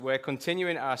We're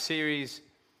continuing our series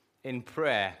in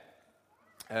prayer.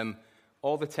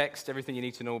 All the text, everything you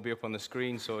need to know will be up on the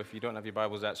screen, so if you don't have your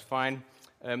Bibles, that's fine.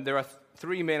 There are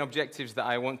three main objectives that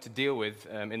I want to deal with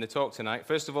in the talk tonight.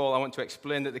 First of all, I want to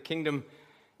explain that the kingdom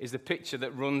is the picture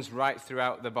that runs right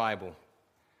throughout the Bible.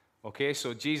 Okay,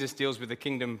 so Jesus deals with the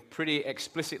kingdom pretty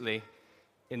explicitly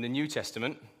in the New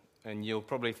Testament, and you'll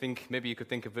probably think, maybe you could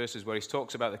think of verses where he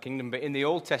talks about the kingdom, but in the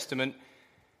Old Testament,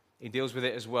 he deals with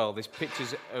it as well. There's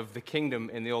pictures of the kingdom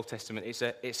in the Old Testament.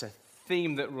 It's a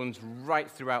theme that runs right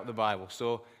throughout the Bible.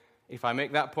 So if I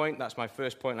make that point, that's my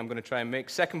first point I'm going to try and make.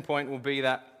 Second point will be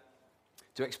that,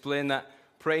 to explain that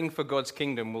praying for God's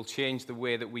kingdom will change the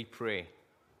way that we pray.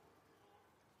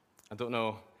 I don't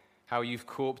know how you've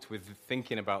coped with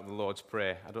thinking about the Lord's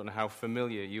Prayer. I don't know how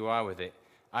familiar you are with it.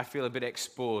 I feel a bit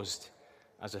exposed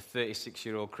as a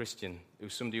 36-year-old Christian,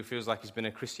 who's somebody who feels like he's been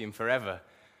a Christian forever,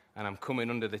 and I'm coming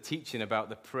under the teaching about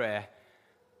the prayer,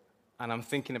 and I'm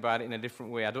thinking about it in a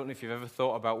different way. I don't know if you've ever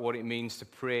thought about what it means to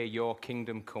pray, your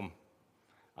kingdom come.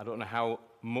 I don't know how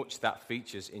much that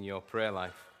features in your prayer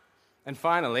life. And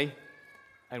finally,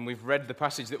 and we've read the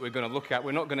passage that we're going to look at,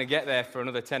 we're not going to get there for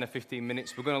another 10 or 15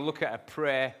 minutes. We're going to look at a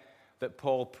prayer that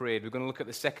Paul prayed. We're going to look at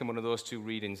the second one of those two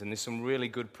readings, and there's some really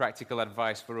good practical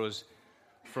advice for us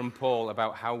from Paul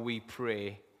about how we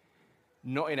pray,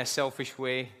 not in a selfish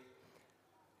way.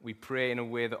 We pray in a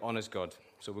way that honors God.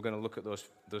 So we're going to look at those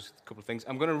couple of things.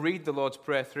 I'm going to read the Lord's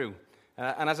Prayer through.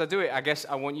 And as I do it, I guess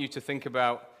I want you to think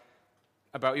about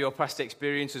your past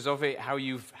experiences of it, how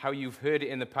you've heard it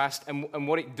in the past, and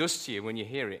what it does to you when you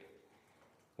hear it,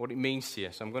 what it means to you.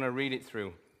 So I'm going to read it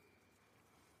through.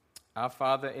 Our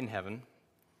Father in heaven,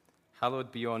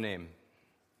 hallowed be your name.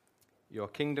 Your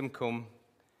kingdom come,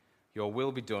 your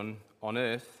will be done on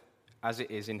earth as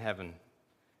it is in heaven.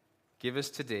 Give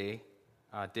us today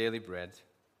our daily bread.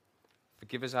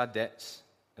 Forgive us our debts,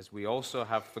 as we also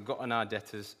have forgotten our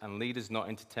debtors, and lead us not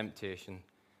into temptation,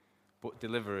 but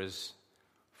deliver us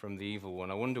from the evil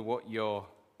one. I wonder what your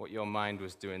mind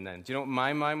was doing then. Do you know what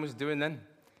my mind was doing then?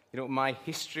 You know what my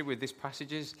history with this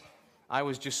passage is? I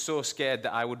was just so scared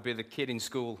that I would be the kid in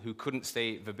school who couldn't say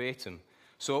it verbatim.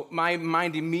 So my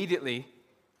mind immediately,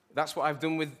 that's what I've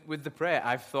done with the prayer.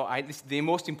 I've thought, the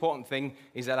most important thing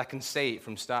is that I can say it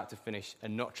from start to finish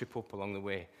and not trip up along the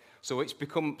way. So it's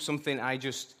become something I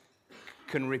just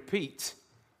can repeat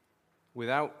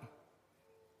without,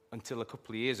 until a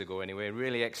couple of years ago anyway,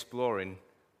 really exploring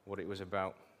what it was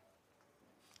about.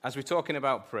 As we're talking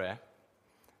about prayer,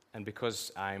 and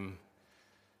because I'm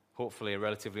hopefully a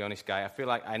relatively honest guy, I feel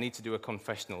like I need to do a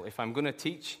confessional. If I'm going to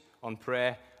teach on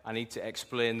prayer, I need to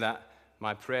explain that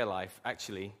my prayer life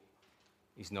actually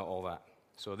is not all that.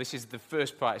 So this is the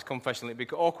first part, it's confessional. It'd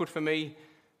be awkward for me,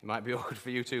 it might be awkward for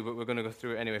you too, but we're going to go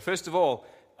through it anyway. First of all,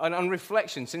 on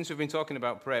reflection, since we've been talking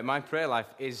about prayer, my prayer life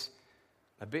is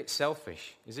a bit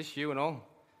selfish. Is this you and all?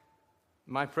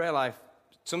 My prayer life,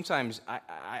 sometimes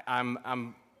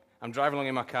I'm driving along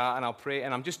in my car and I'll pray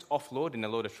and I'm just offloading a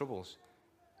load of troubles.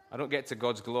 I don't get to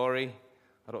God's glory.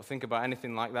 I don't think about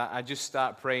anything like that. I just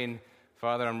start praying,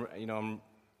 Father,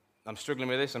 I'm struggling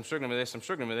with this, I'm struggling with this, I'm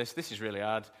struggling with this. This is really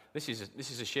hard. This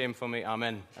is a shame for me.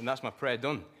 Amen. And that's my prayer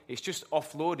done. It's just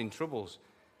offloading troubles.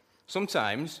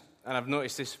 Sometimes, and I've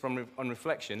noticed this on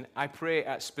reflection, I pray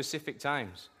at specific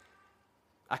times.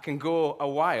 I can go a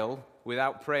while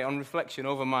without prayer. On reflection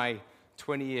over my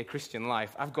 20-year Christian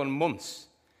life, I've gone months,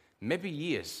 maybe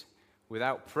years,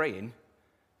 without praying,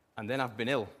 and then I've been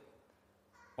ill,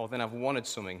 or then I've wanted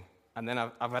something. And then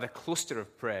I've had a cluster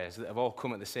of prayers that have all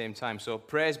come at the same time. So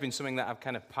prayer's been something that I've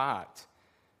kind of parked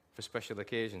for special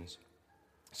occasions.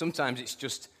 Sometimes it's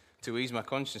just to ease my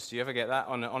conscience. Do you ever get that?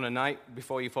 On a night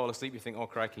before you fall asleep, you think, oh,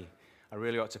 crikey, I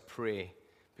really ought to pray,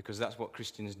 because that's what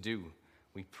Christians do.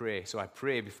 We pray. So I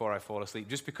pray before I fall asleep,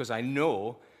 just because I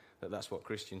know that that's what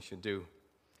Christians should do.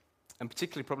 And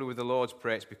particularly probably with the Lord's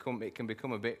Prayer, it can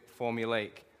become a bit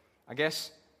formulaic. I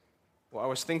guess what I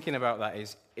was thinking about that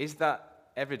is that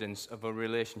evidence of a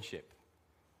relationship?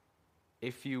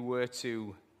 If you were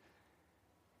to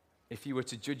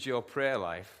judge your prayer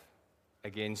life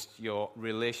against your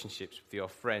relationships with your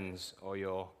friends or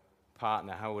your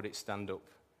partner, how would it stand up?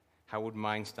 How would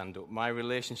mine stand up? My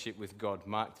relationship with God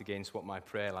marked against what my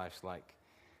prayer life's like.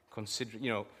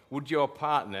 Consider, would your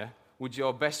partner, would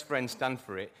your best friend stand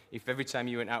for it if every time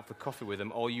you went out for coffee with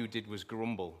them, all you did was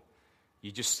grumble?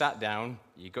 You just sat down,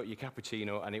 you got your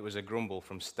cappuccino, and it was a grumble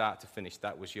from start to finish.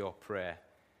 That was your prayer.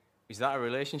 Is that a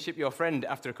relationship? Your friend,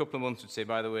 after a couple of months, would say,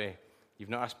 by the way,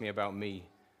 you've not asked me about me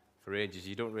for ages.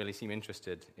 You don't really seem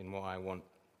interested in what I want.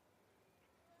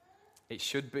 It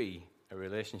should be a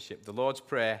relationship. The Lord's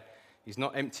Prayer is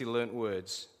not empty learnt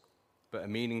words. but a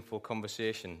meaningful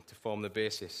conversation to form the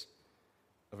basis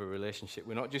of a relationship.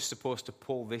 We're not just supposed to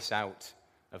pull this out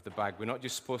of the bag. We're not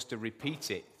just supposed to repeat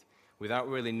it without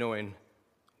really knowing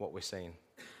what we're saying.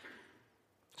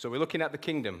 So we're looking at the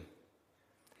kingdom.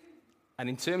 And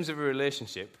in terms of a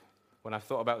relationship, when I've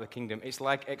thought about the kingdom, it's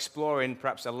like exploring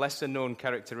perhaps a lesser-known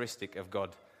characteristic of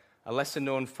God, a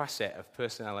lesser-known facet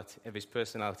of his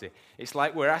personality. It's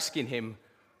like we're asking him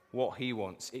what he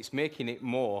wants. It's making it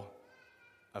more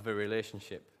of a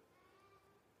relationship.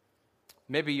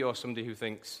 Maybe you're somebody who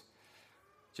thinks,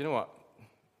 do you know what?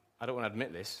 I don't want to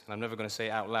admit this, and I'm never going to say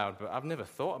it out loud, but I've never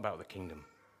thought about the kingdom.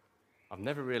 I've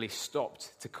never really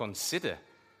stopped to consider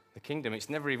the kingdom. It's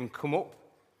never even come up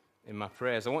in my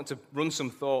prayers. I want to run some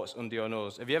thoughts under your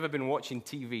nose. Have you ever been watching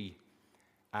TV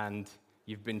and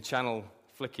you've been channel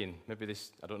flicking? Maybe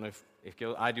this, I don't know if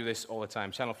I do this all the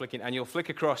time, channel flicking, and you'll flick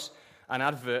across an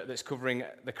advert that's covering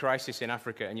the crisis in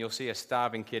Africa, and you'll see a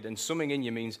starving kid, and something in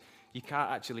you means you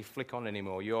can't actually flick on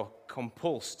anymore. You're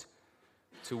compulsed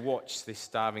to watch this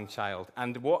starving child.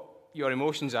 And what your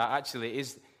emotions are actually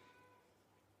is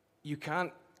you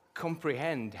can't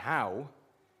comprehend how,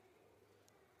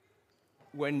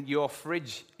 when your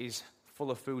fridge is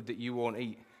full of food that you won't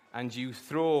eat, and you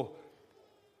throw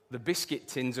the biscuit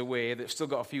tins away that've still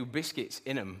got a few biscuits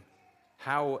in them,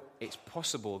 how it's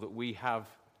possible that we have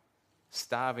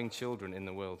starving children in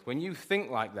the world. When you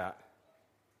think like that,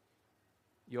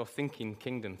 you're thinking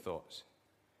kingdom thoughts.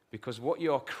 Because what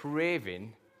you're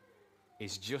craving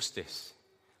is justice.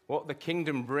 What the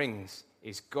kingdom brings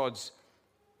is God's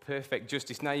perfect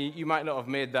justice. Now, you might not have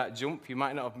made that jump, you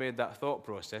might not have made that thought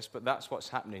process, but that's what's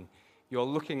happening. You're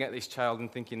looking at this child and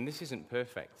thinking, this isn't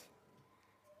perfect.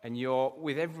 And your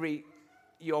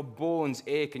bones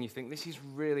ache and you think, this is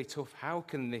really tough. How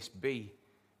can this be?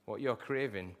 What you're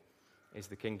craving is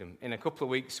the kingdom. In a couple of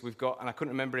weeks, we've got, and I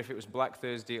couldn't remember if it was Black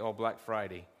Thursday or Black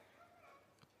Friday.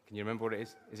 Can you remember what it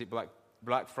is? Is it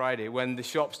Black Friday, when the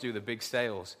shops do the big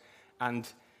sales? And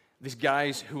there's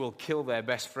guys who will kill their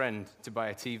best friend to buy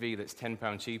a TV that's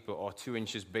 £10 cheaper or 2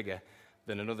 inches bigger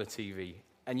than another TV.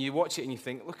 And you watch it and you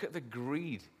think, look at the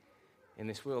greed in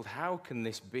this world. How can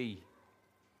this be?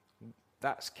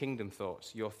 That's kingdom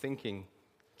thoughts. You're thinking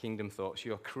kingdom thoughts.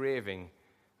 You're craving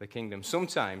the kingdom.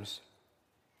 Sometimes,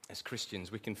 as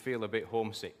Christians, we can feel a bit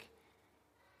homesick.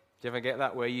 Do you ever get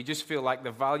that, where you just feel like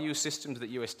the value systems that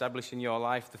you establish in your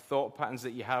life, the thought patterns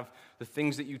that you have, the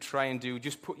things that you try and do,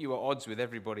 just put you at odds with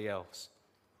everybody else?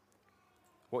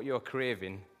 What you're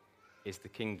craving is the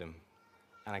kingdom.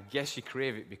 And I guess you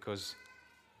crave it because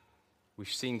we've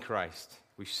seen Christ,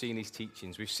 we've seen his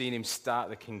teachings, we've seen him start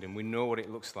the kingdom, we know what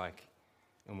it looks like,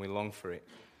 and we long for it,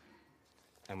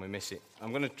 and we miss it.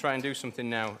 I'm going to try and do something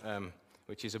now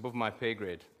which is above my pay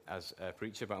grade as a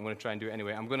preacher, but I'm going to try and do it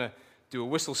anyway. I'm going to do a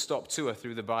whistle-stop tour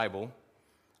through the Bible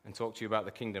and talk to you about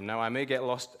the kingdom. Now, I may get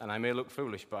lost and I may look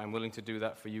foolish, but I'm willing to do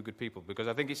that for you good people, because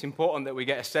I think it's important that we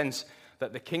get a sense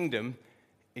that the kingdom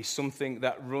is something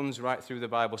that runs right through the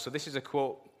Bible. So this is a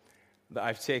quote that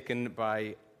I've taken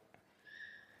by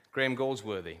Graham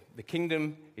Goldsworthy. The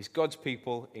kingdom is God's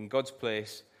people in God's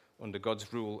place under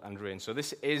God's rule and reign. So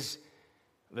this is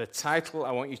the title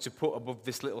I want you to put above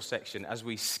this little section as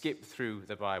we skip through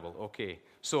the Bible. Okay,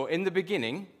 so in the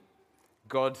beginning,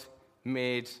 God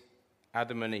made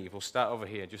Adam and Eve. We'll start over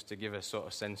here just to give a sort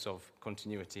of sense of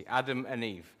continuity. Adam and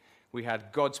Eve. We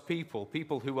had God's people,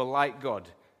 people who were like God,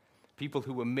 people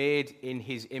who were made in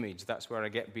his image. That's where I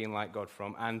get being like God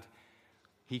from. And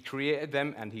he created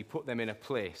them and he put them in a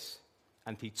place.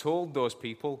 And he told those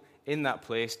people in that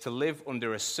place to live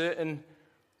under a certain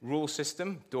rule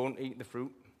system. Don't eat the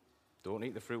fruit. Don't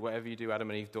eat the fruit. Whatever you do, Adam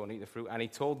and Eve, don't eat the fruit. And he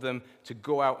told them to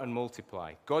go out and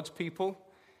multiply. God's people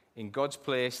in God's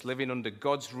place, living under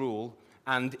God's rule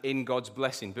and in God's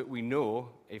blessing. But we know,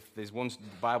 if there's one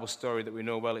Bible story that we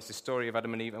know well, it's the story of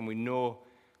Adam and Eve, and we know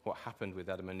what happened with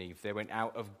Adam and Eve. They went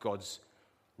out of God's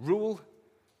rule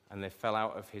and they fell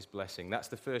out of his blessing. That's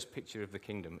the first picture of the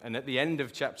kingdom. And at the end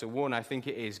of chapter 1, I think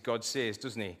it is, God says,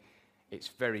 doesn't he? It's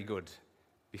very good.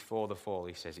 Before the fall,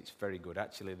 he says, it's very good.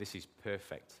 Actually, this is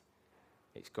perfect.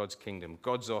 It's God's kingdom.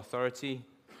 God's authority,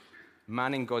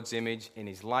 man in God's image, in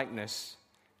his likeness,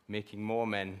 making more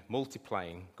men,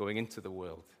 multiplying, going into the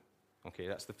world. Okay,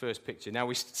 that's the first picture. Now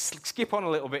we skip on a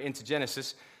little bit into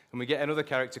Genesis, and we get another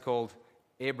character called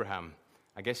Abraham.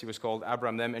 I guess he was called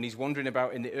Abram then, and he's wandering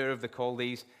about in the Ur of the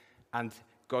Chaldees, and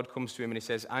God comes to him and he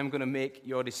says, I'm going to make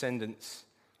your descendants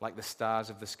like the stars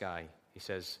of the sky. He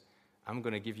says, I'm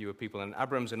going to give you a people. And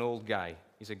Abram's an old guy.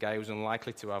 He's a guy who's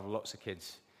unlikely to have lots of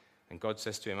kids. And God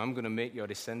says to him, I'm going to make your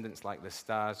descendants like the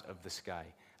stars of the sky.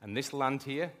 And this land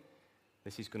here,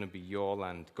 this is going to be your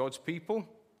land. God's people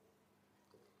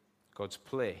God's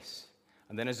place.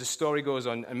 And then as the story goes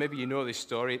on, and maybe you know this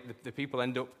story, the people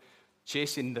end up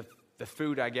chasing the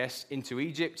food, I guess, into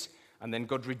Egypt, and then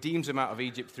God redeems them out of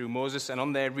Egypt through Moses, and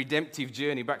on their redemptive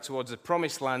journey back towards the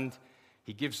promised land,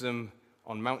 he gives them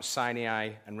on Mount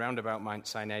Sinai, and round about Mount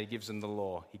Sinai, he gives them the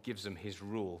law, he gives them his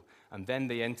rule, and then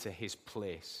they enter his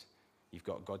place. You've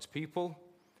got God's people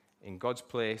in God's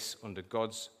place under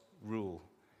God's rule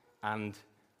and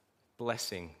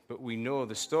blessing. But we know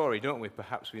the story, don't we?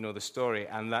 Perhaps we know the story,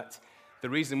 and that the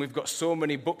reason we've got so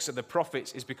many books of the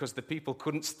prophets is because the people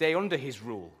couldn't stay under his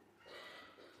rule.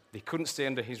 They couldn't stay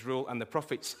under his rule, and the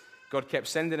prophets, God kept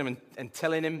sending them and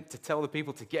telling him to tell the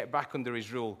people to get back under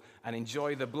his rule and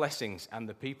enjoy the blessings, and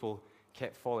the people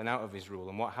kept falling out of his rule.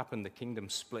 And what happened? The kingdom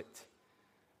split,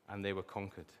 and they were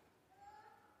conquered.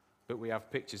 But we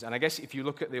have pictures. And I guess if you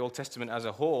look at the Old Testament as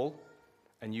a whole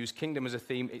and use kingdom as a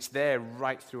theme, it's there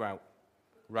right throughout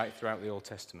the Old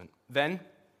Testament. Then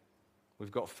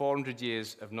we've got 400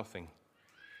 years of nothing,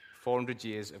 400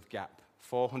 years of gap,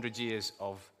 400 years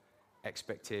of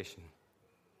expectation.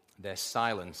 There's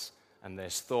silence and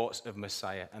there's thoughts of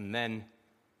Messiah, and then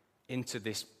into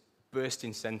this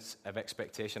bursting sense of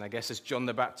expectation. I guess as John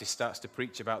the Baptist starts to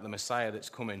preach about the Messiah that's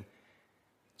coming,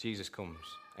 Jesus comes.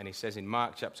 And he says in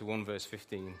Mark chapter 1, verse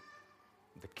 15,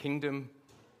 the kingdom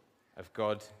of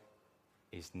God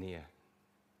is near.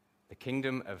 The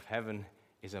kingdom of heaven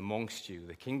is amongst you.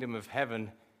 The kingdom of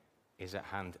heaven is at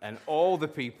hand. And all the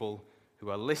people who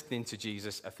are listening to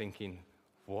Jesus are thinking,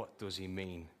 what does he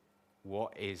mean?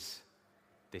 What is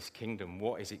this kingdom?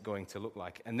 What is it going to look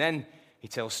like? And then he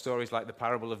tells stories like the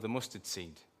parable of the mustard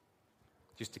seed,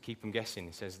 just to keep them guessing.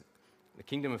 He says, the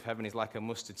kingdom of heaven is like a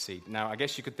mustard seed. Now, I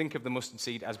guess you could think of the mustard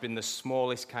seed as being the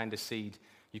smallest kind of seed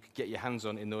you could get your hands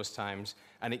on in those times,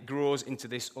 and it grows into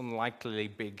this unlikely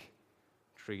big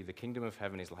tree. The kingdom of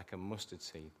heaven is like a mustard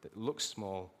seed that looks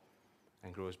small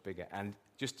and grows bigger. And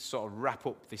just to sort of wrap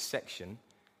up this section,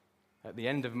 at the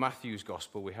end of Matthew's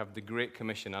gospel, we have the Great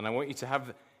Commission. And I want you to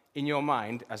have in your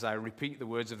mind, as I repeat the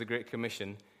words of the Great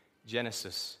Commission,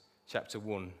 Genesis chapter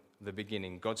 1, the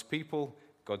beginning. God's people,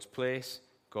 God's place,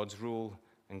 God's rule,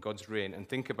 and God's reign. And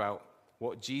think about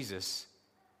what Jesus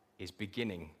is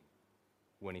beginning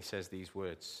when he says these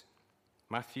words.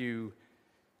 Matthew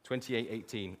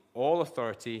 28:18. All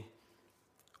authority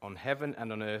on heaven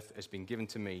and on earth has been given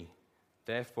to me.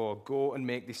 Therefore, go and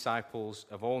make disciples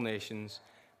of all nations,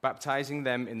 baptizing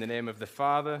them in the name of the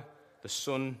Father, the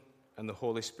Son, and the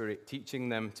Holy Spirit, teaching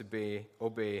them to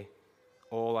obey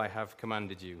all I have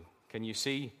commanded you. Can you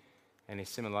see any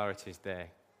similarities there?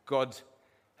 God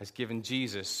has given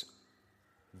Jesus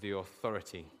the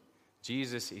authority.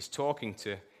 Jesus is talking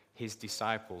to his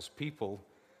disciples, people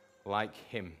like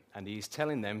him, and he's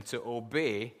telling them to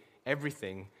obey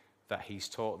everything that he's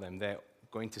taught them. They're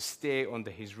going to stay under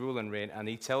his rule and reign, and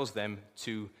he tells them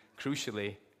to,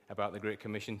 crucially, about the Great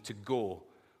Commission, to go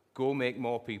make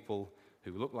more people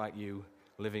who look like you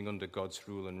living under God's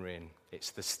rule and reign. It's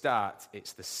the start,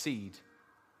 it's the seed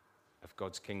of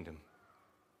God's kingdom.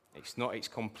 It's not its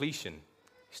completion,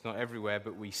 it's not everywhere,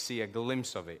 but we see a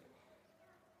glimpse of it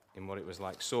in what it was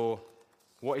like. So,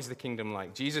 what is the kingdom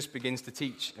like? Jesus begins to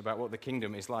teach about what the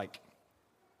kingdom is like.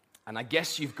 And I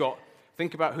guess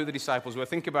think about who the disciples were.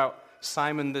 Think about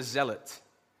Simon the Zealot.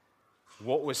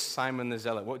 What was Simon the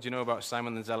Zealot? What do you know about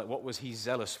Simon the Zealot? What was he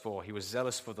zealous for? He was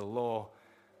zealous for the law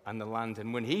and the land.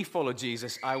 And when he followed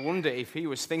Jesus, I wonder if he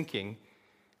was thinking,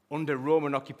 under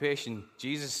Roman occupation,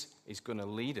 Jesus is going to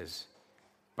lead us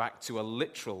back to a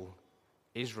literal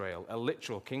Israel, a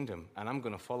literal kingdom, and I'm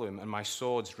going to follow him, and my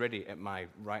sword's ready at my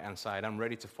right-hand side. I'm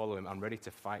ready to follow him. I'm ready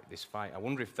to fight this fight. I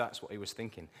wonder if that's what he was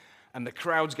thinking. And the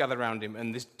crowds gather around him,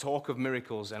 and this talk of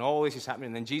miracles, and all this is happening.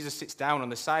 And then Jesus sits down on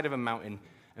the side of a mountain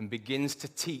and begins to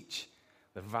teach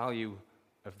the value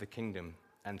of the kingdom.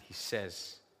 And he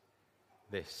says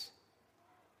this: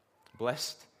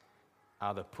 blessed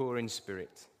are the poor in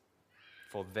spirit,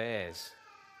 for theirs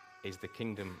is the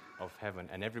kingdom of heaven.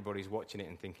 And everybody's watching it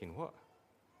and thinking, what?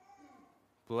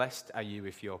 Blessed are you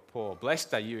if you're poor.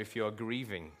 Blessed are you if you're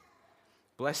grieving.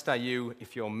 Blessed are you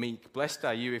if you're meek. Blessed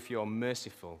are you if you're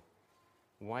merciful.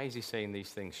 Why is he saying these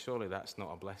things? Surely that's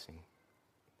not a blessing.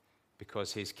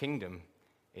 Because his kingdom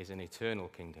is an eternal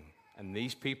kingdom. And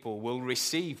these people will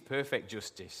receive perfect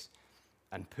justice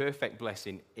and perfect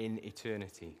blessing in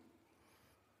eternity.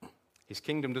 His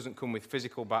kingdom doesn't come with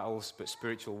physical battles, but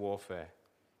spiritual warfare.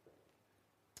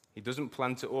 He doesn't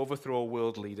plan to overthrow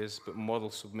world leaders, but model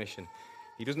submission.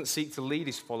 He doesn't seek to lead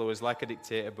his followers like a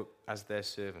dictator, but as their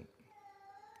servant.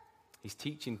 His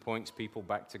teaching points people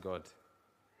back to God,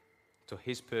 to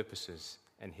his purposes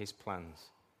and his plans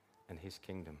and his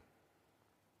kingdom.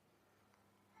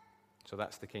 So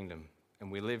that's the kingdom.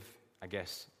 And we live, I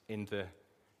guess, in the,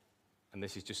 and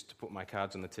this is just to put my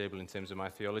cards on the table in terms of my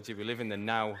theology, we live in the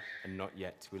now and not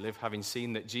yet. We live having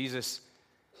seen that Jesus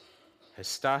has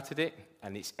started it,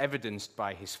 and it's evidenced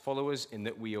by his followers in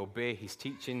that we obey his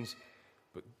teachings,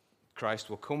 but Christ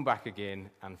will come back again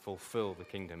and fulfill the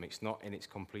kingdom. It's not in its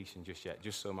completion just yet,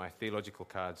 just so my theological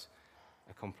cards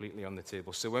are completely on the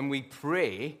table. So when we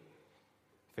pray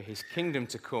for his kingdom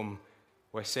to come,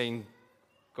 we're saying,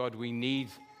 God, we need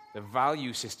the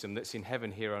value system that's in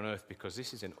heaven here on earth because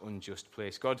this is an unjust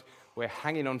place. God, we're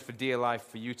hanging on for dear life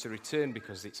for you to return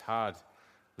because it's hard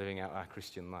living out our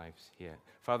Christian lives here.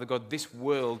 Father God, this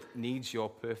world needs your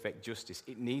perfect justice.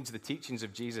 It needs the teachings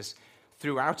of Jesus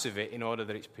throughout of it in order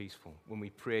that it's peaceful. When we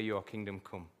pray your kingdom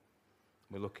come,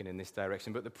 we're looking in this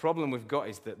direction. But the problem we've got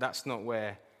is that that's not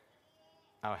where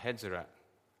our heads are at.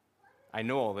 I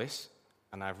know all this,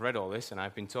 and I've read all this, and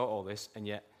I've been taught all this, and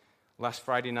yet last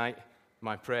Friday night,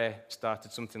 my prayer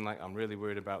started something like, I'm really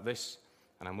worried about this,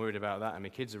 and I'm worried about that, and my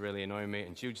kids are really annoying me,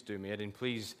 and Jude's doing me head in.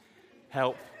 Please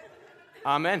help.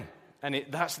 Amen. And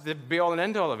that's the be-all and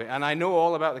end-all of it. And I know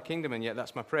all about the kingdom, and yet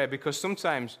that's my prayer, because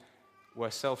sometimes we're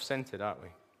self-centered, aren't we?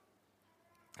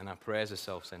 And our prayers are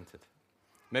self-centered.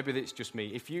 Maybe it's just me.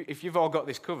 If you've all got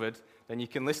this covered, then you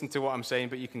can listen to what I'm saying,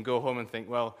 but you can go home and think,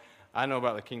 well, I know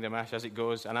about the kingdom, Ash, as it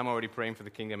goes, and I'm already praying for the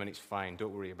kingdom, and it's fine.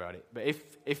 Don't worry about it. But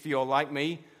if you're like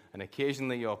me, and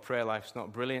occasionally your prayer life's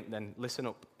not brilliant, then listen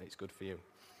up. It's good for you.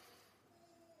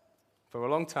 For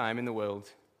a long time in the world,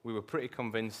 we were pretty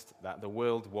convinced that the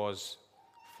world was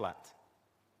flat.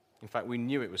 In fact, we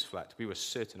knew it was flat. We were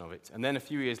certain of it. And then a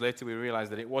few years later, we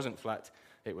realized that it wasn't flat.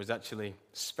 It was actually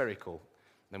spherical.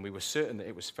 And we were certain that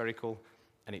it was spherical,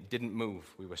 and it didn't move.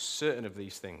 We were certain of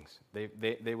these things.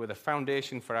 They were the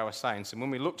foundation for our science. And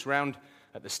when we looked around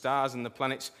at the stars and the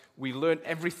planets, we learned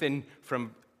everything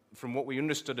from what we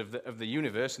understood of the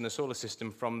universe and the solar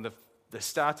system from the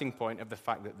starting point of the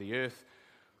fact that the Earth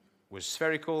was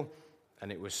spherical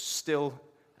and it was still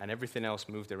and everything else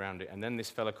moved around it. And then this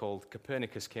fellow called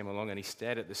Copernicus came along and he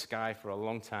stared at the sky for a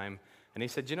long time and he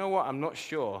said, you know what, I'm not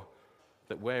sure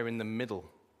that we're in the middle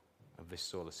of this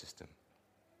solar system.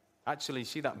 Actually,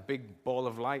 see that big ball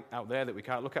of light out there that we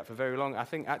can't look at for very long? I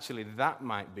think actually that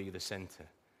might be the center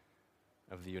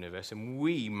of the universe and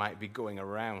we might be going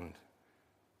around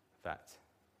that.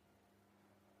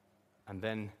 And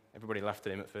then everybody laughed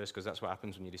at him at first because that's what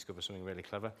happens when you discover something really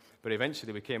clever. But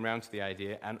eventually we came around to the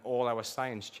idea and all our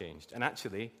science changed. And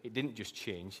actually, it didn't just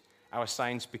change. Our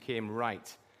science became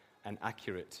right and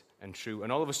accurate and true.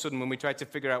 And all of a sudden, when we tried to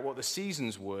figure out what the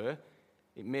seasons were,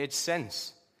 it made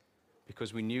sense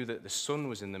because we knew that the sun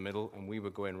was in the middle and we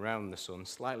were going round the sun,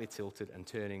 slightly tilted and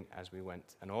turning as we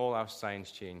went. And all our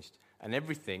science changed. And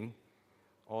everything,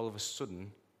 all of a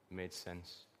sudden, made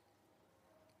sense.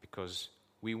 Because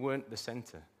we weren't the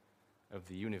center of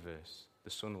the universe, the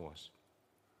sun was.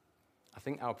 I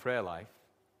think our prayer life,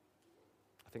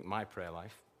 I think my prayer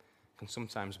life, can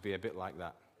sometimes be a bit like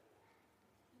that.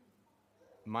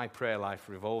 My prayer life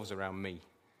revolves around me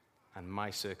and my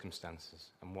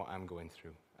circumstances and what I'm going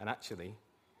through. And actually,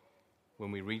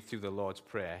 when we read through the Lord's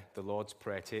Prayer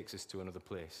takes us to another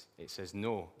place. It says,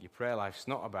 no, your prayer life's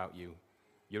not about you.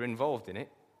 You're involved in it,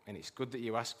 and it's good that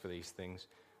you ask for these things.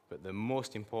 But the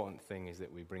most important thing is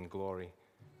that we bring glory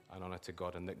and honor to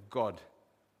God and that God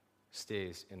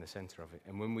stays in the center of it.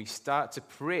 And when we start to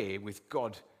pray with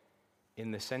God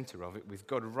in the center of it, with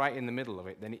God right in the middle of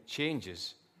it, then it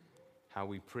changes how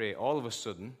we pray. All of a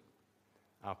sudden,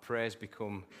 our prayers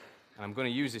become, and I'm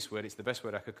going to use this word, it's the best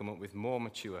word I could come up with, more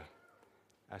mature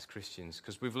as Christians.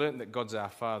 Because we've learned that God's our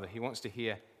Father. He wants to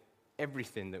hear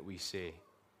everything that we say.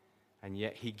 And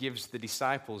yet he gives the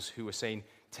disciples who are saying,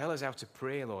 tell us how to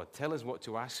pray, Lord. Tell us what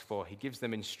to ask for. He gives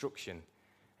them instruction.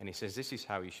 And he says, this is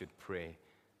how you should pray.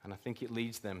 And I think it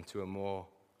leads them to a more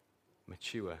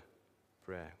mature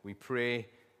prayer. We pray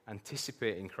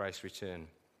anticipating Christ's return.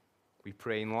 We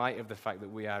pray in light of the fact that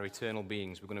we are eternal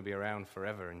beings. We're going to be around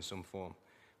forever in some form.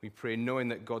 We pray knowing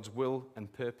that God's will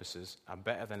and purposes are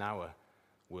better than our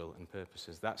will and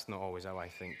purposes. That's not always how I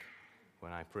think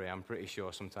when I pray. I'm pretty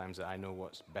sure sometimes that I know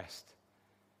what's best.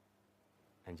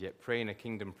 And yet praying a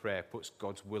kingdom prayer puts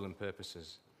God's will and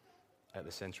purposes at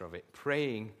the center of it.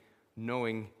 Praying,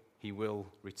 knowing he will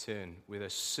return with a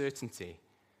certainty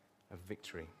of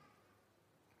victory.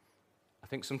 I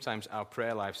think sometimes our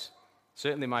prayer lives,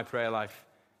 certainly my prayer life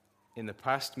in the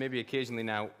past, maybe occasionally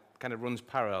now, kind of runs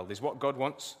parallel. There's what God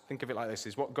wants. Think of it like this.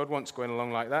 There's what God wants going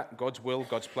along like that, God's will,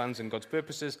 God's plans, and God's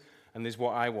purposes. And there's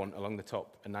what I want along the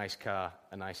top, a nice car,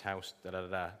 a nice house,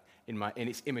 in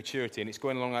its immaturity, and it's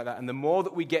going along like that. And the more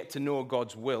that we get to know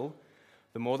God's will,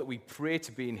 the more that we pray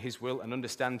to be in his will and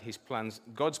understand his plans,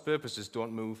 God's purposes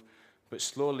don't move, but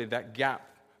slowly that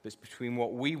gap that's between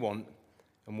what we want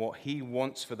and what he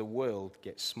wants for the world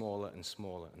gets smaller and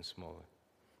smaller and smaller.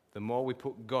 The more we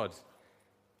put God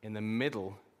in the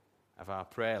middle of our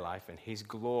prayer life and his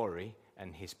glory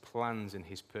and his plans and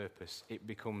his purpose, it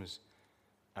becomes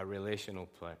a relational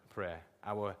prayer.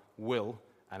 Our will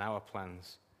and our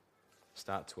plans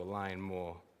start to align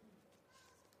more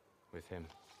with him.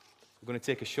 We're going to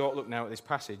take a short look now at this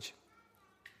passage.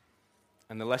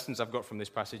 And the lessons I've got from this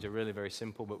passage are really very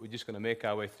simple, but we're just going to make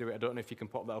our way through it. I don't know if you can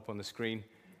pop that up on the screen.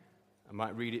 I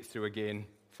might read it through again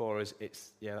for us.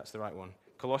 That's the right one.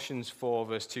 Colossians 4,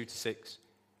 verse 2 to 6.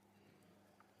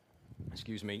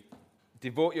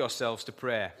 Devote yourselves to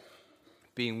prayer,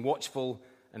 being watchful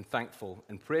and thankful,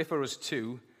 and pray for us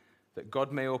too, that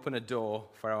God may open a door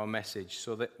for our message,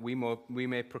 so that we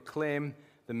may proclaim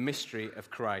the mystery of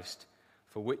Christ,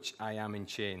 for which I am in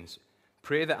chains.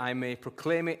 Pray that I may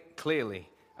proclaim it clearly,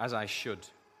 as I should.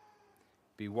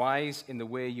 Be wise in the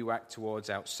way you act towards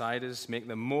outsiders. Make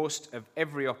the most of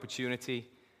every opportunity.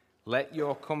 Let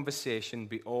your conversation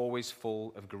be always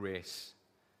full of grace,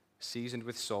 seasoned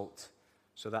with salt,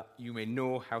 so that you may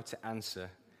know how to answer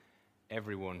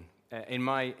everyone. In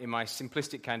my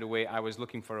simplistic kind of way, I was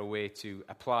looking for a way to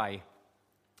apply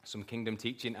some kingdom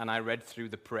teaching, and I read through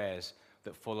the prayers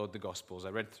that followed the Gospels. I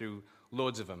read through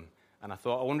loads of them, and I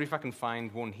thought, I wonder if I can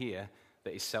find one here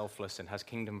that is selfless and has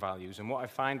kingdom values. And what I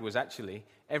find was actually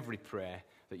every prayer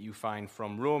that you find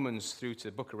from Romans through to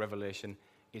the book of Revelation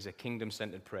is a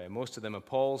kingdom-centered prayer. Most of them are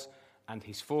Paul's, and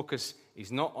his focus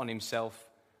is not on himself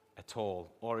at all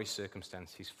or his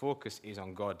circumstance. His focus is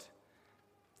on God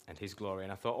and his glory.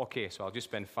 And I thought, okay, so I'll just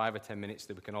spend 5 or 10 minutes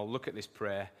that we can all look at this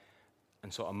prayer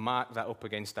and sort of mark that up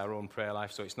against our own prayer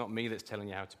life. So it's not me that's telling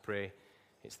you how to pray.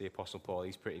 It's the Apostle Paul.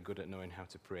 He's pretty good at knowing how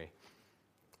to pray.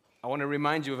 I want to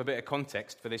remind you of a bit of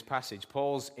context for this passage.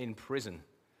 Paul's in prison.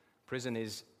 Prison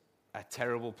is a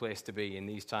terrible place to be in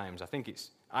these times. I think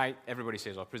everybody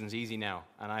says, oh, prison's easy now.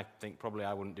 And I think probably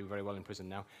I wouldn't do very well in prison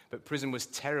now. But prison was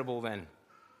terrible then.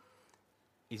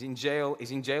 He's in jail.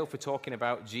 He's in jail for talking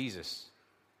about Jesus.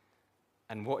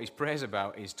 And what his prayer's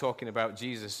about is talking about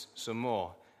Jesus some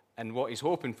more. And what he's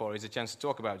hoping for is a chance to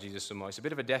talk about Jesus some more. It's a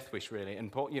bit of a death wish, really.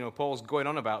 And Paul's going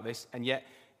on about this, and yet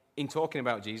in talking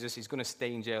about Jesus, he's going to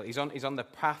stay in jail. He's on the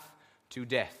path to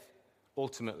death,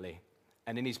 ultimately.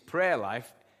 And in his prayer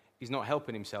life, he's not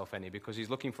helping himself any, because he's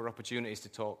looking for opportunities to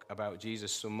talk about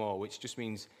Jesus some more, which just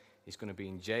means he's going to be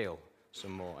in jail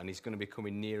some more, and he's going to be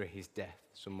coming nearer his death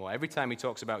some more. Every time he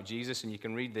talks about Jesus, and you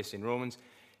can read this in Romans,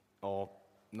 or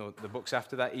the books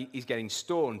after that, he's getting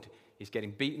stoned, he's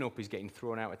getting beaten up, he's getting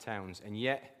thrown out of towns, and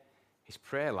yet his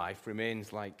prayer life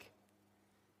remains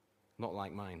not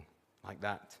like mine, like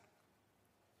that.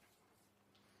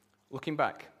 Looking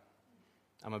back,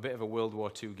 I'm a bit of a World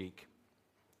War II geek.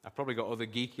 I've probably got other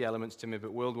geeky elements to me,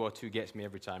 but World War II gets me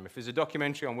every time. If there's a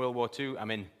documentary on World War II,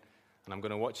 I'm in, and I'm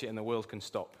going to watch it, and the world can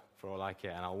stop for all I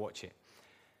care, and I'll watch it.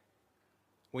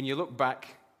 When you look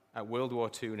back at World War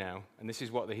II now, and this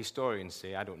is what the historians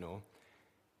say, I don't know,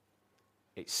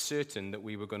 it's certain that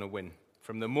we were going to win.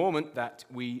 From the moment that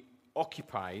we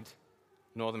occupied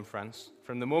northern France,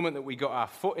 from the moment that we got our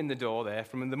foot in the door there,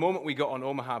 from the moment we got on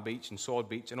Omaha Beach and Sword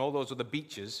Beach and all those other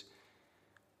beaches,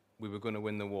 we were going to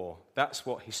win the war. That's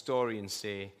what historians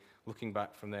say, looking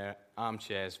back from their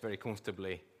armchairs very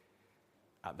comfortably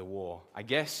at the war. I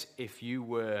guess if you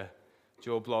were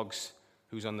Joe Bloggs,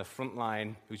 who's on the front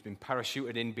line, who's been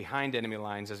parachuted in behind enemy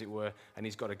lines, as it were, and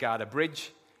he's got to guard a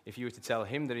bridge, if you were to tell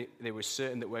him that they were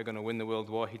certain that we're going to win the World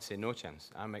War, he'd say, no chance.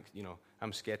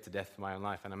 I'm scared to death for my own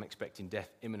life, and I'm expecting death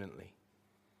imminently.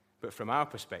 But from our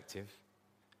perspective,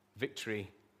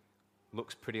 victory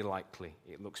looks pretty likely.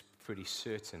 It looks pretty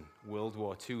certain. World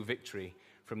War II victory.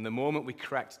 From the moment we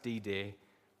cracked D-Day,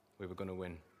 we were going to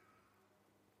win.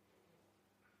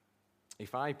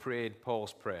 If I prayed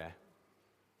Paul's prayer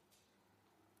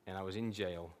and I was in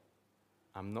jail,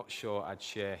 I'm not sure I'd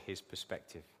share his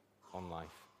perspective on life.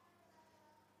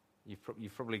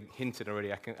 You've probably hinted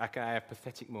already. I have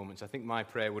pathetic moments. I think my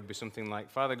prayer would be something like,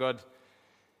 Father God,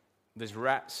 there's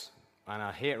rats, and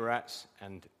I hate rats,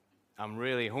 and I'm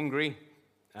really hungry,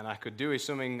 and I could do with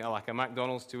something like a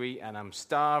McDonald's to eat, and I'm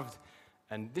starved,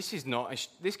 and this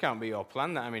can't be your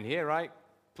plan that I'm in here, right?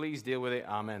 Please deal with it.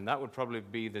 Amen. That would probably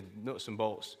be the nuts and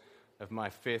bolts of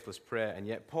my faithless prayer, and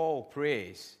yet Paul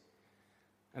prays,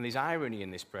 and there's irony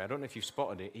in this prayer. I don't know if you've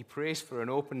spotted it. He prays for an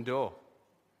open door.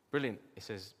 Brilliant. He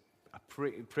says, I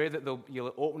pray that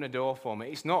you'll open a door for me.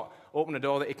 It's not open a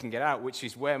door that he can get out, which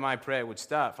is where my prayer would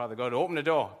start. Father God, open a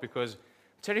door, because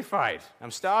terrified.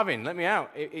 I'm starving. Let me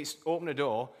out. It's open a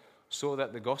door so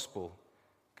that the gospel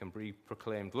can be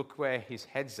proclaimed. Look where his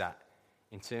head's at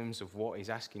in terms of what he's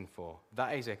asking for.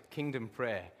 That is a kingdom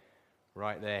prayer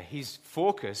right there. His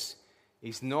focus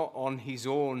is not on his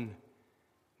own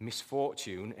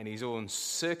misfortune and his own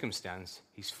circumstance.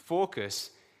 His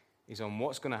focus is on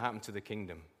what's going to happen to the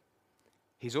kingdom.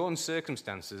 His own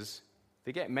circumstances,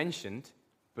 they get mentioned,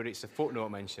 but it's a footnote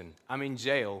mention. I'm in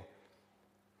jail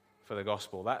for the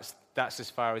gospel. That's as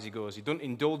far as he goes. He doesn't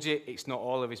indulge it. It's not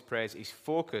all of his prayers. His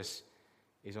focus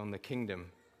is on the kingdom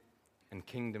and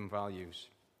kingdom values.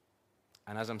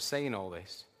 And as I'm saying all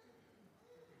this,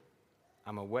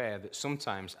 I'm aware that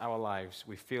sometimes our lives,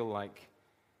 we feel like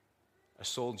a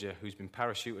soldier who's been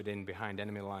parachuted in behind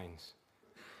enemy lines.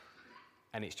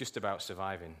 And it's just about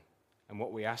surviving. And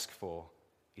what we ask for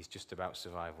is just about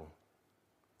survival.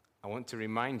 I want to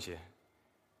remind you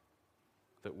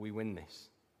that we win this.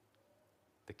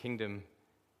 The kingdom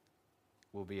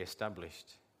will be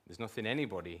established. There's nothing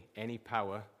anybody, any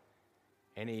power,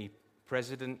 any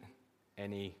president,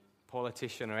 any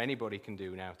politician or anybody can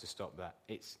do now to stop that.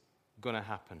 It's going to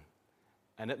happen.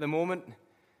 And at the moment,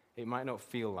 it might not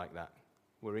feel like that.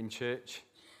 We're in church,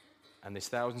 and there's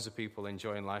thousands of people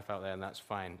enjoying life out there, and that's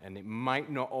fine. And it might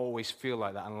not always feel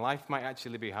like that, and life might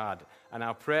actually be hard. And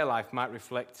our prayer life might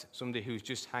reflect somebody who's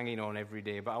just hanging on every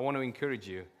day. But I want to encourage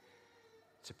you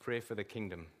to pray for the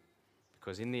kingdom,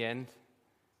 because in the end,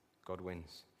 God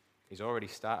wins. He's already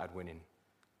started winning,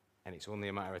 and it's only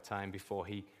a matter of time before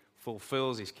he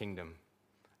fulfills his kingdom,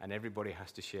 and everybody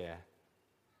has to share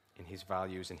in his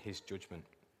values and his judgment.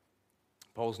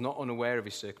 Paul's not unaware of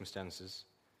his circumstances,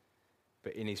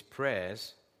 but in his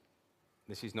prayers,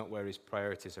 this is not where his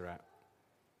priorities are at.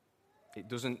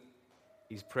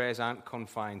 His prayers aren't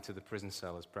confined to the prison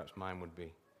cell as perhaps mine would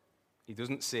be. He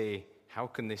doesn't say, how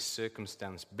can this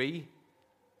circumstance be?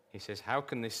 He says, how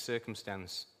can this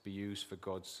circumstance be used for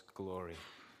God's glory?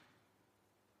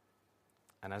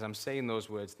 And as I'm saying those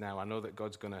words now, I know that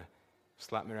God's going to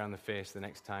slap me around the face the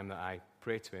next time that I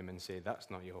pray to him and say,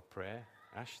 that's not your prayer,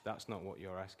 Ash. That's not what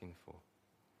you're asking for.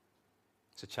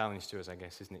 It's a challenge to us, I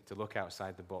guess, isn't it? To look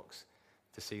outside the box,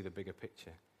 to see the bigger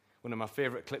picture. One of my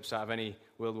favorite clips out of any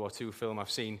World War II film I've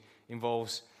seen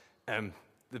involves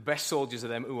the best soldiers are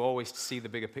them who always see the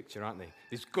bigger picture, aren't they?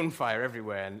 There's gunfire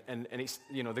everywhere, and it's,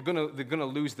 you know, they're gonna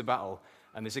lose the battle.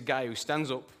 And there's a guy who stands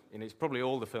up, and it's probably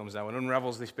all the films now, and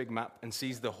unravels this big map and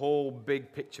sees the whole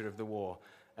big picture of the war.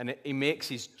 And he makes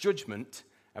his judgment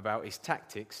about his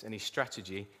tactics and his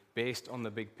strategy based on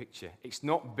the big picture. It's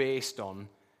not based on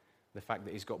the fact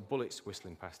that he's got bullets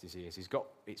whistling past his ears.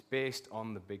 It's based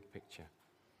on the big picture.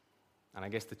 And I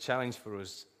guess the challenge for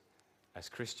us as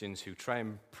Christians who try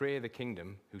and pray the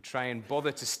kingdom, who try and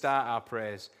bother to start our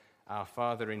prayers, our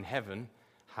Father in heaven,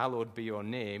 hallowed be your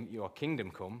name, your kingdom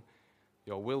come,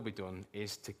 your will be done,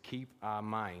 is to keep our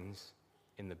minds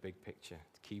in the big picture,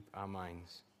 to keep our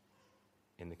minds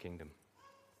in the kingdom.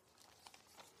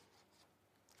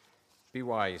 Be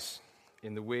wise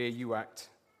in the way you act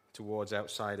towards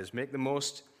outsiders. Make the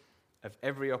most of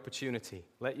every opportunity.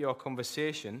 Let your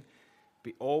conversation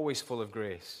be always full of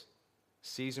grace,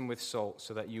 seasoned with salt,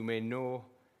 so that you may know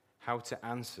how to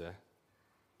answer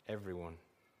everyone.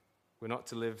 We're not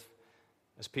to live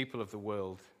as people of the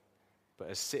world, but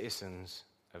as citizens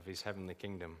of his heavenly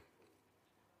kingdom.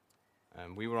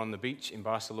 We were on the beach in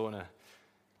Barcelona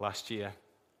last year,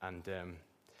 and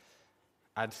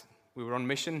we were on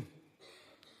mission.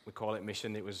 We call it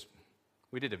mission.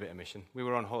 We did a bit of mission. We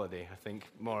were on holiday, I think,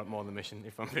 more than mission,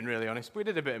 if I'm being really honest. We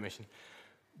did a bit of mission.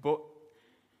 But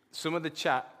some of the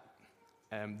chat,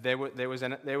 there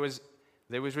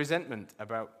was resentment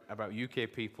about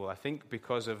UK people. I think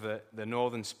because of the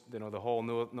northern, the whole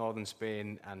northern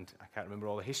Spain, and I can't remember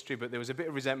all the history, but there was a bit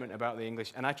of resentment about the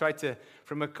English. And I tried to,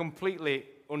 from a completely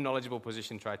unknowledgeable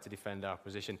position, tried to defend our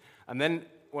position. And then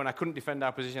when I couldn't defend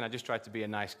our position, I just tried to be a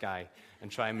nice guy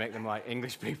and try and make them like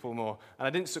English people more. And I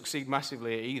didn't succeed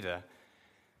massively either.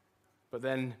 But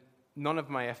then none of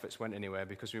my efforts went anywhere,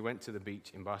 because we went to the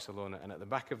beach in Barcelona, and at the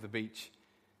back of the beach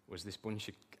was this bunch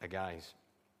of guys.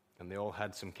 And they all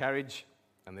had some carriage,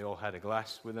 and they all had a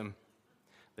glass with them.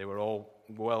 They were all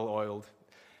well-oiled,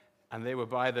 and they were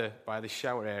by the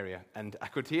shower area. And I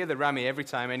could hear the rammy every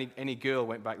time any girl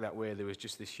went back that way. There was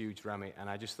just this huge rammy, and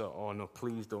I just thought, oh no,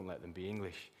 please don't let them be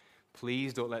English.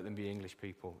 Please don't let them be English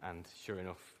people. And sure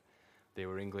enough, they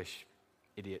were English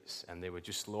idiots, and they were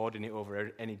just lording it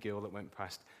over any girl that went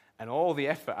past. And all the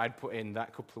effort I'd put in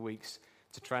that couple of weeks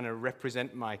to try to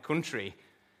represent my country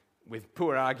with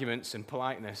poor arguments and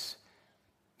politeness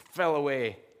fell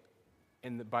away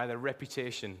by the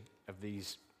reputation of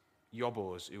these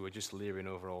yobbos who were just leering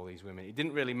over all these women. It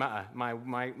didn't really matter.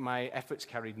 My efforts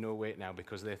carried no weight now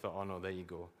because they thought, oh no, there you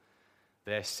go.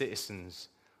 They're citizens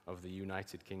of the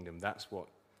United Kingdom. That's what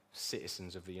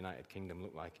citizens of the United Kingdom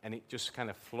look like. And it just kind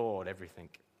of floored everything.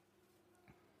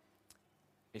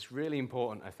 It's really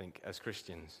important, I think, as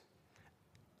Christians,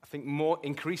 I think more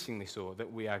increasingly so,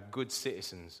 that we are good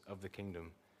citizens of the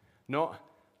kingdom. Not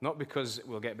because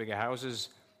we'll get bigger houses,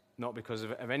 not because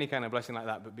of any kind of blessing like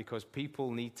that, but because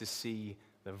people need to see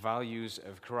the values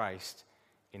of Christ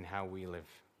in how we live.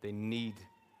 They need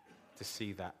to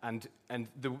see that. And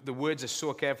the words are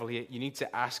so careful here. You need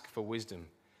to ask for wisdom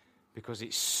because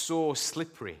it's so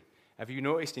slippery. Have you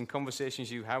noticed in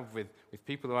conversations you have with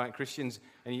people who aren't Christians,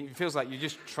 and it feels like you're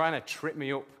just trying to trip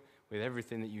me up with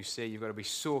everything that you say? You've got to be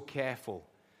so careful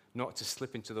not to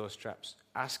slip into those traps.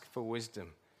 Ask for wisdom.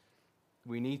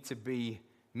 We need to be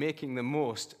making the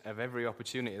most of every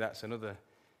opportunity. That's a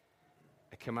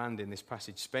command in this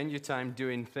passage. Spend your time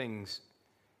doing things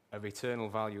of eternal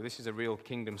value. This is a real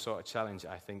kingdom sort of challenge,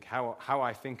 I think. How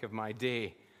I think of my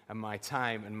day and my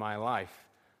time and my life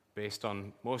based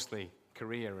on mostly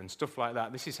career and stuff like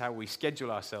that. This is how we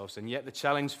schedule ourselves. And yet the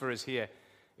challenge for us here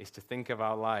is to think of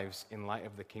our lives in light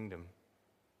of the kingdom.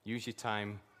 Use your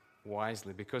time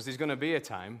wisely, because there's going to be a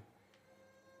time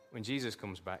when Jesus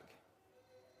comes back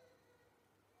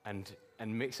and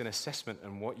makes an assessment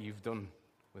on what you've done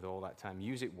with all that time.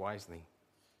 Use it wisely.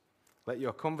 Let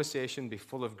your conversation be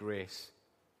full of grace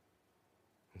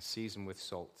and seasoned with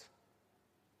salt.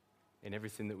 In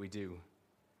everything that we do,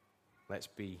 let's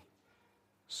be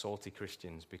salty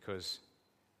Christians, because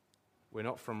we're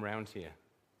not from round here,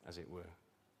 as it were.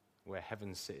 We're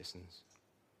heaven's citizens,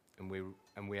 and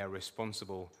we are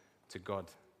responsible to God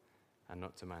and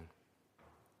not to man.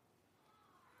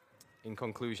 In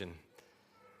conclusion,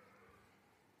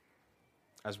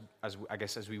 as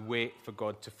we wait for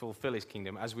God to fulfill his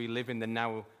kingdom, as we live in the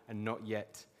now and not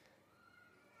yet,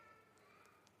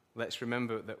 let's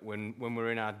remember that when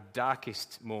we're in our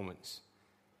darkest moments,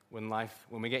 when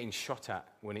we're getting shot at,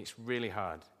 when it's really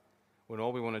hard, when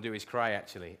all we want to do is cry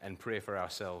actually and pray for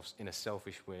ourselves in a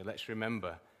selfish way, let's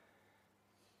remember,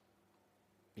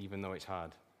 even though it's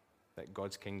hard, that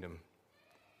God's kingdom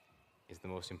is the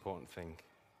most important thing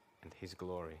and his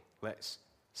glory. Let's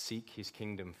seek his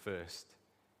kingdom first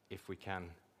if we can,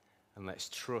 and let's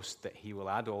trust that he will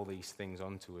add all these things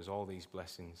onto us, all these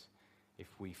blessings, if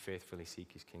we faithfully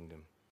seek his kingdom.